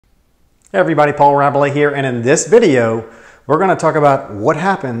Hey everybody, Paul Rabelais here, and in this video we're going to talk about what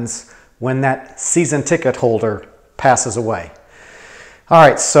happens when that season ticket holder passes away.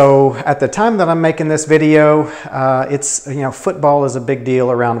 Alright, so at the time that I'm making this video, football is a big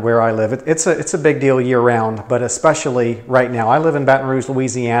deal around where I live. It's a big deal year-round, but especially right now. I live in Baton Rouge,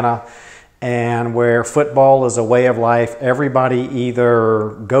 Louisiana, and where football is a way of life. Everybody either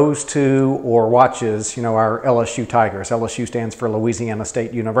goes to or watches, our LSU Tigers. LSU stands for Louisiana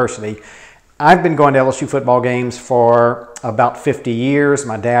State University. I've been going to LSU football games for about 50 years.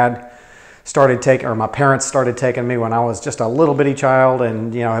 My parents started taking me when I was just a little bitty child,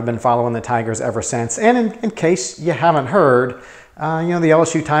 and I've been following the Tigers ever since. And in case you haven't heard, the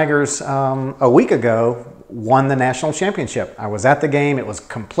LSU Tigers a week ago won the national championship. I was at the game. It was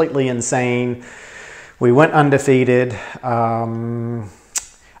completely insane. We went undefeated.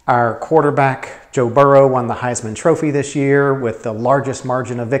 Our quarterback, Joe Burrow, won the Heisman Trophy this year with the largest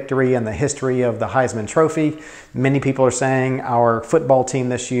margin of victory in the history of the Heisman Trophy. Many people are saying our football team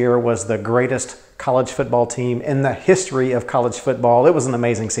this year was the greatest college football team in the history of college football. It was an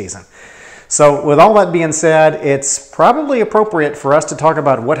amazing season. So with all that being said, it's probably appropriate for us to talk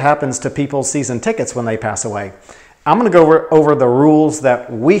about what happens to people's season tickets when they pass away. I'm going to go over the rules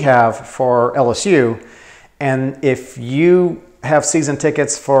that we have for LSU, and if you have season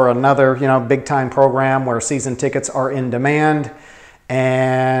tickets for another big time program where season tickets are in demand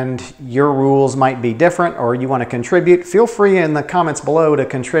and your rules might be different, or you want to contribute, feel free in the comments below to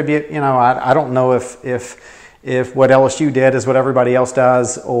contribute. I don't know if what LSU did is what everybody else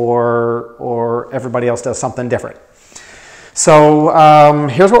does, or everybody else does something different. So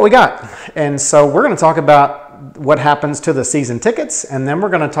here's what we got. And so we're going to talk about what happens to the season tickets, and then we're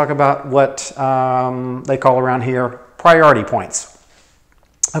going to talk about what they call around here priority points.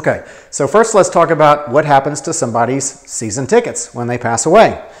 Okay, so first let's talk about what happens to somebody's season tickets when they pass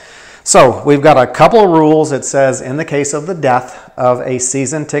away. So we've got a couple of rules. It says in the case of the death of a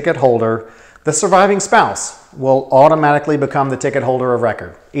season ticket holder, the surviving spouse will automatically become the ticket holder of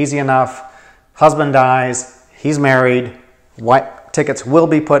record. Easy enough. Husband dies, he's married, tickets will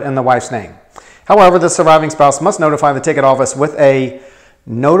be put in the wife's name. However, the surviving spouse must notify the ticket office with a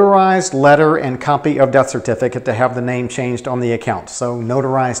notarized letter and copy of death certificate to have the name changed on the account. So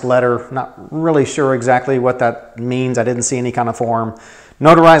notarized letter, not really sure exactly what that means. I didn't see any kind of form.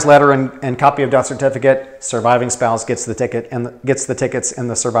 Notarized letter and copy of death certificate, surviving spouse gets the ticket and gets the tickets in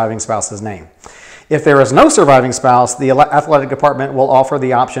the surviving spouse's name. If there is no surviving spouse, the athletic department will offer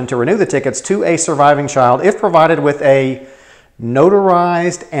the option to renew the tickets to a surviving child if provided with a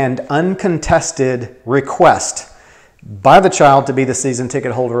notarized and uncontested request by the child to be the season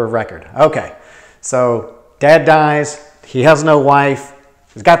ticket holder of record. Okay, so dad dies, he has no wife,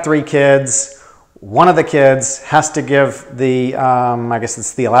 he's got 3 kids. One of the kids has to give the, I guess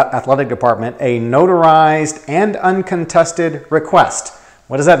it's the athletic department, a notarized and uncontested request.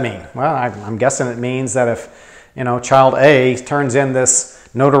 What does that mean? Well, I'm guessing it means that if, child A turns in this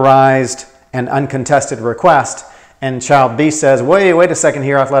notarized and uncontested request, and child B says, wait a second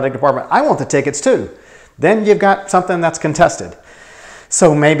here, athletic department, I want the tickets too. Then you've got something that's contested.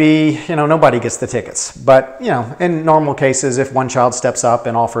 So maybe, nobody gets the tickets. But, in normal cases, if one child steps up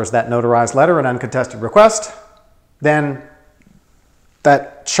and offers that notarized letter and uncontested request, then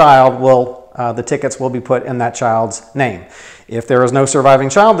that child will, the tickets will be put in that child's name. If there is no surviving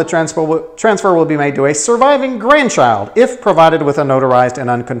child, the transfer will be made to a surviving grandchild if provided with a notarized and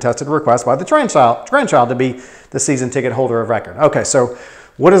uncontested request by the grandchild to be the season ticket holder of record. Okay, so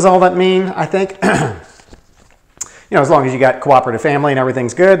what does all that mean, I think? As long as you got cooperative family and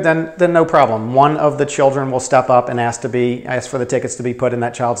everything's good, then no problem. One of the children will step up and ask for the tickets to be put in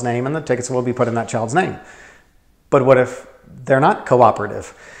that child's name, and the tickets will be put in that child's name. But what if they're not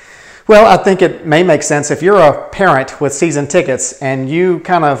cooperative? Well, I think it may make sense if you're a parent with season tickets and you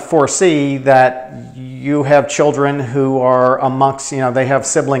kind of foresee that you have children who are amongst, they have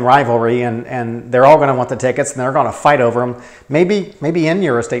sibling rivalry and they're all going to want the tickets and they're going to fight over them. Maybe in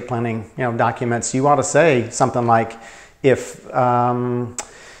your estate planning, documents, you ought to say something like, if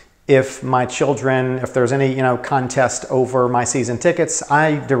my children, if there's any, contest over my season tickets,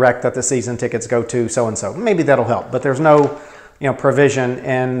 I direct that the season tickets go to so-and-so. Maybe that'll help, but there's no provision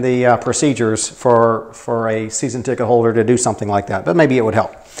in the procedures for a season ticket holder to do something like that, but maybe it would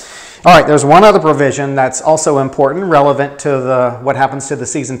help. All right, there's one other provision that's also important, relevant to what happens to the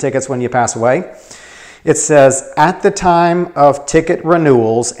season tickets when you pass away. It says, at the time of ticket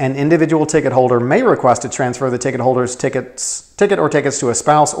renewals, an individual ticket holder may request to transfer the ticket holder's ticket or tickets to a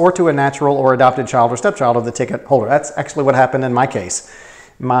spouse or to a natural or adopted child or stepchild of the ticket holder. That's actually what happened in my case.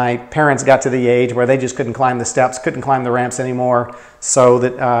 my parents got to the age where they just couldn't climb the steps, couldn't climb the ramps anymore, so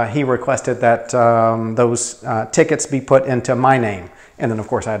that he requested that those tickets be put into my name. And then, of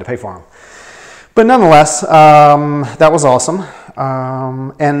course, I had to pay for them. But nonetheless, that was awesome.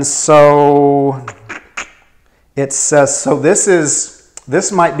 And so it says, so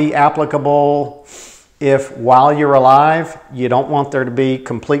this might be applicable if while you're alive, you don't want there to be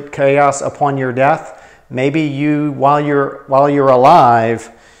complete chaos upon your death. Maybe you, while you're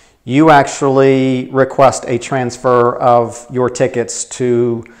alive, you actually request a transfer of your tickets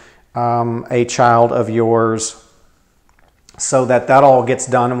to a child of yours, so that all gets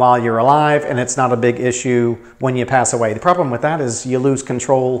done while you're alive and it's not a big issue when you pass away. The problem with that is you lose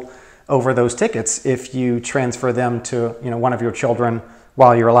control over those tickets if you transfer them to one of your children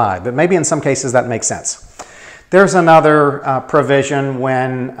while you're alive. But maybe in some cases that makes sense. There's another provision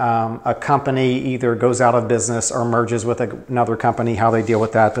when a company either goes out of business or merges with another company, how they deal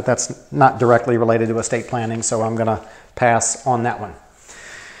with that, but that's not directly related to estate planning, so I'm going to pass on that one.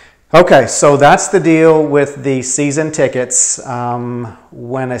 Okay, so that's the deal with the season tickets.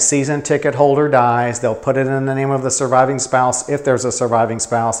 When a season ticket holder dies, they'll put it in the name of the surviving spouse if there's a surviving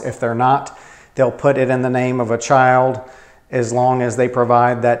spouse. If they're not, they'll put it in the name of a child as long as they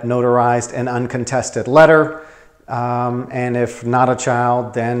provide that notarized and uncontested letter. And if not a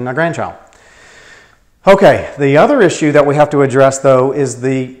child, then a grandchild. Okay, the other issue that we have to address, though, is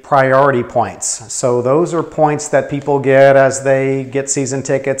the priority points. So those are points that people get as they get season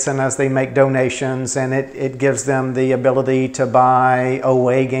tickets and as they make donations, and it gives them the ability to buy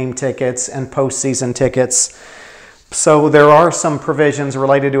away game tickets and postseason tickets. So there are some provisions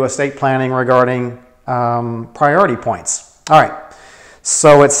related to estate planning regarding priority points. All right,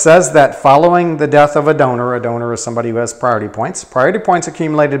 so it says that following the death of a donor is somebody who has priority points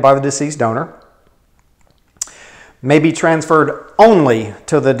accumulated by the deceased donor may be transferred only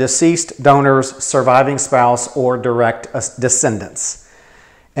to the deceased donor's surviving spouse or direct descendants.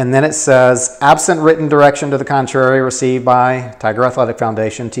 And then it says, absent written direction to the contrary received by Tiger Athletic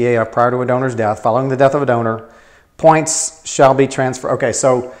Foundation, TAF, prior to a donor's death, following the death of a donor, points shall be transferred. Okay,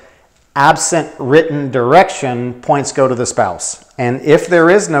 so absent written direction, points go to the spouse. And if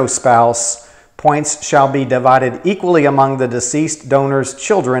there is no spouse, points shall be divided equally among the deceased donor's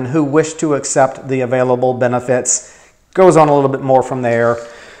children who wish to accept the available benefits. Goes on a little bit more from there.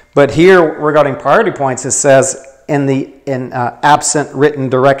 But here, regarding priority points, it says, in absent written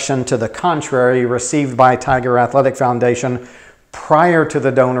direction to the contrary received by Tiger Athletic Foundation prior to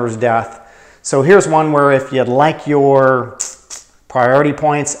the donor's death. So here's one where if you'd like your priority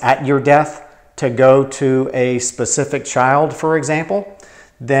points at your death to go to a specific child, for example,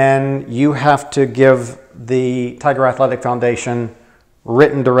 then you have to give the Tiger Athletic Foundation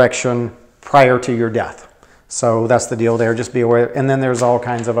written direction prior to your death. So that's the deal there, just be aware. And then there's all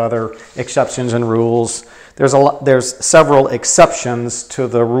kinds of other exceptions and rules. There's several exceptions to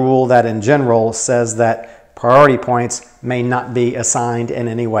the rule that in general says that priority points may not be assigned in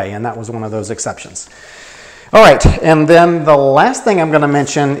any way, and that was one of those exceptions. All right, and then the last thing I'm going to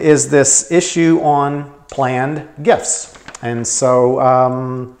mention is this issue on planned gifts. And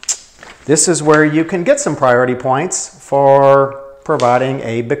so this is where you can get some priority points for providing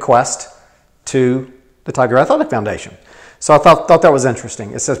a bequest to the Tiger Athletic Foundation. So I thought that was interesting.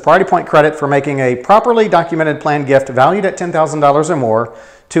 It says priority point credit for making a properly documented planned gift valued at $10,000 or more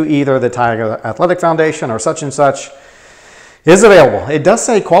to either the Tiger Athletic Foundation or such and such is available. It does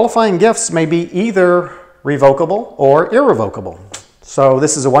say qualifying gifts may be either revocable or irrevocable. So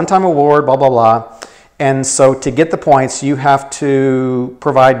this is a one-time award, blah, blah, blah. And so to get the points, you have to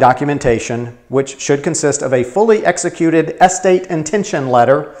provide documentation, which should consist of a fully executed estate intention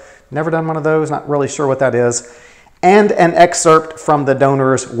letter. Never done one of those, not really sure what that is. And an excerpt from the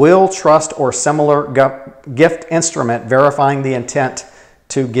donor's will, trust, or similar gift instrument verifying the intent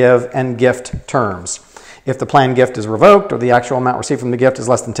to give and gift terms. If the planned gift is revoked or the actual amount received from the gift is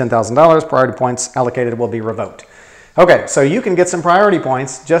less than $10,000, priority points allocated will be revoked. Okay, so you can get some priority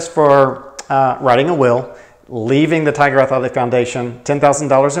points just for writing a will, leaving the Tiger Athletic Foundation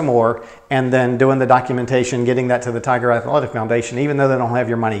 $10,000 or more, and then doing the documentation, getting that to the Tiger Athletic Foundation, even though they don't have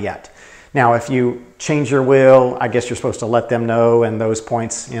your money yet. Now, if you change your will, I guess you're supposed to let them know, and those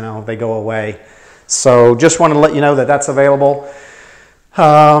points, they go away. So just wanted to let you know that that's available.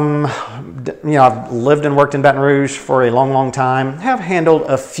 I've lived and worked in Baton Rouge for a long, long time. Have handled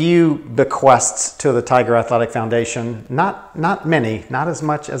a few bequests to the Tiger Athletic Foundation. Not many, not as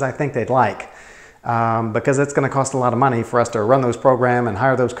much as I think they'd like, because it's going to cost a lot of money for us to run those programs and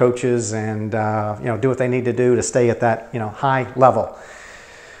hire those coaches and do what they need to do to stay at that high level.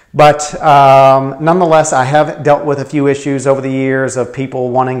 But nonetheless, I have dealt with a few issues over the years of people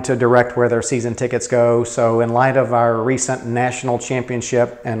wanting to direct where their season tickets go. So in light of our recent national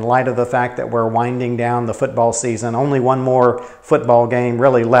championship, in light of the fact that we're winding down the football season, only one more football game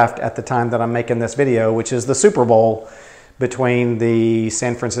really left at the time that I'm making this video, which is the Super Bowl between the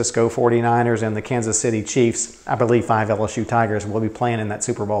San Francisco 49ers and the Kansas City Chiefs. I believe 5 LSU Tigers will be playing in that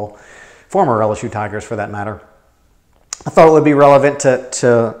Super Bowl, former LSU Tigers for that matter. I thought it would be relevant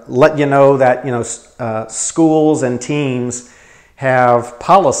to let you know that schools and teams have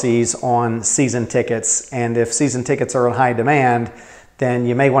policies on season tickets, and if season tickets are in high demand, then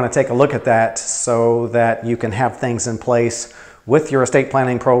you may want to take a look at that so that you can have things in place with your estate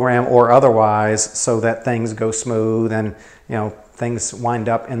planning program or otherwise so that things go smooth and things wind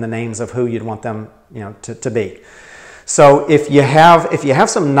up in the names of who you'd want them to be. So if you have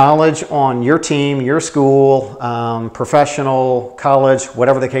some knowledge on your team, your school, professional, college,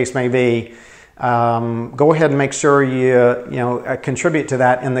 whatever the case may be, go ahead and make sure you contribute to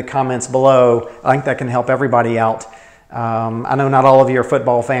that in the comments below. I think that can help everybody out. I know not all of you are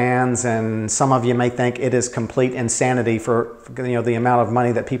football fans, and some of you may think it is complete insanity for the amount of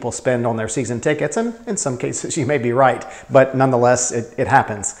money that people spend on their season tickets, and in some cases you may be right, but nonetheless it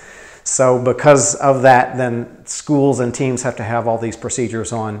happens. So because of that, then schools and teams have to have all these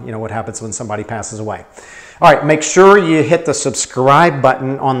procedures on what happens when somebody passes away. All right, make sure you hit the subscribe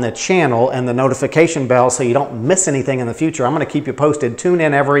button on the channel and the notification bell so you don't miss anything in the future. I'm going to keep you posted. Tune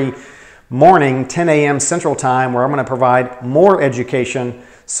in every morning, 10 a.m. Central Time, where I'm going to provide more education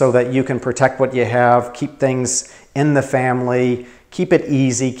so that you can protect what you have, keep things in the family, keep it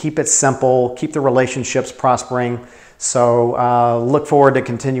easy, keep it simple, keep the relationships prospering. So look forward to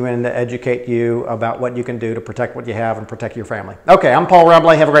continuing to educate you about what you can do to protect what you have and protect your family. Okay, I'm Paul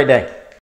Rablay. Have a great day.